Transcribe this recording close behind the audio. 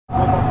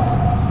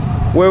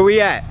Where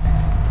we at?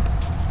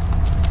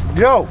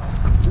 Yo,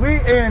 we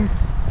in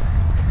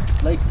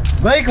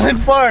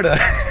Lakeland, Florida.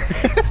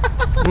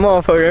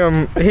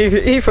 Motherfucker,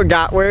 he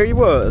forgot where he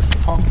was.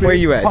 Where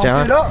you at,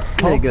 John?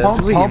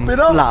 Niggas, we in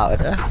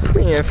Florida.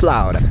 We in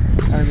Florida.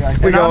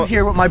 I'm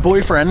here with my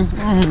boyfriend.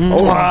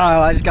 Oh,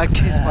 wow, I just got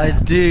kissed by a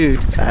dude.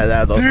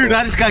 Dude,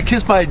 I just got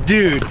kissed by a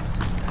dude.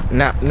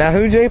 Now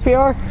who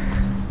JPR?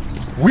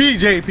 We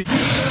JP.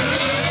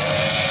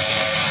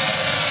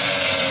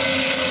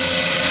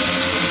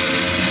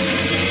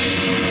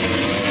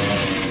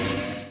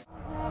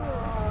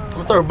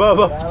 Let's throw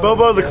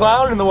Bobo the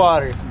clown in the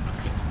water.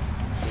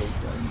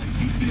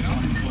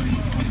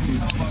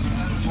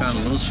 Found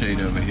a little shade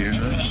over here,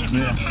 huh?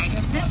 Yeah.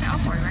 That's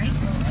outboard, right?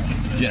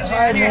 Yes.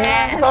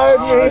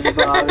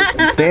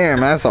 Damn,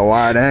 that's a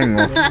wide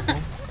angle.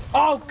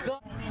 Oh, God.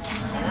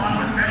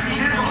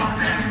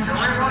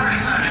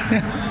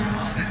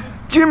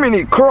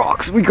 Jiminy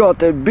Crocs, we got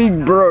the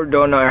big bird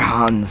on our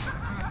hands.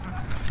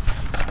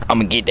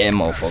 I'ma get that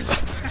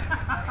motherfucker.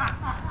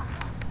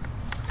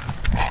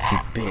 You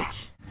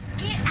bitch.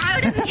 Get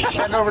out of here.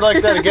 Turn over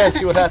like that again,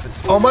 see what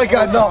happens. Oh my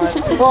God, no.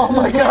 Oh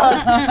my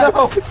God,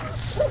 no.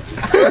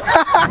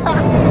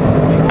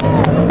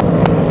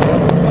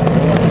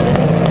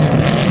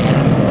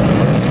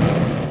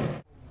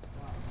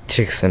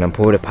 Chicks in a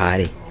porta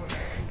potty.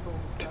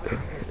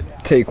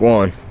 Take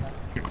one.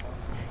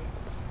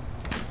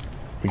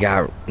 We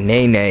got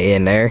Nene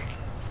in there.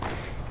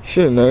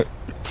 Shouldn't it?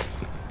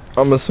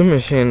 I'm assuming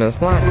she in the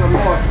slide.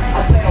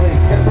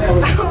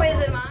 Oh,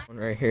 is it mine?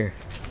 Right here.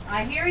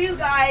 I hear you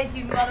guys,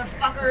 you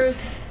motherfuckers.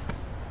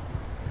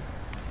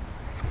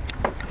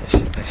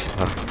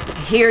 I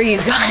hear you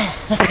guys.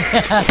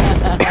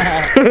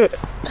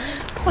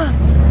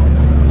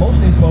 Most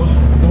of these boats,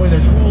 the way they're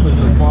cooled is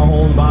a small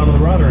hole in the bottom of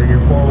the rudder and your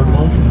forward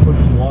motion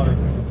pushes water.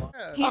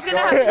 He's gonna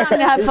have time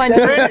to have fun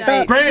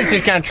tonight. Brandon's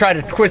just gonna try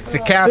to twist the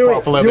cap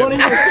off a little bit.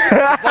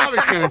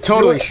 Bobby's gonna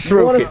totally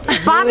stroke it.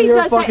 Bobby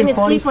does that in his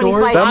sleep when he's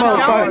by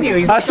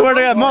himself. I swear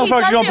to God,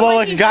 motherfucker's gonna blow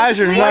like a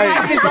geyser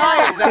tonight.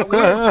 That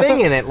weird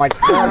thing in it, like.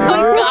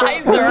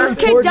 This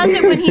kid does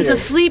it when he's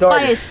asleep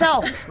by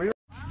himself. Some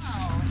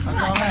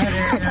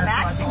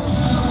action.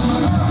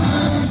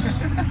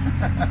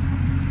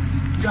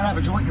 You gotta have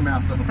a joint in your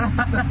mouth, though.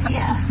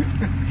 Yeah.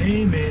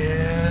 Hey,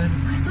 man.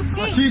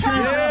 Jeez,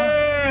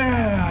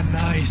 Yeah,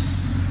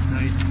 nice.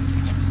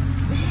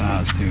 That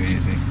was too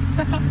easy.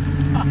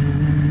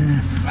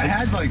 I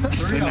had like 3.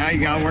 So now you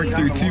gotta work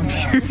through 2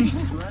 beers.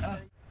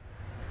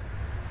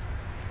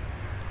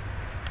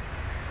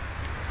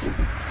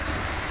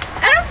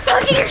 I don't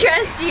fucking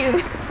trust you.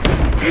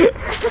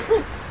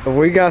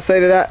 What you gotta say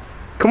to that?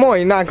 Come on,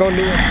 you're not gonna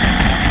do it.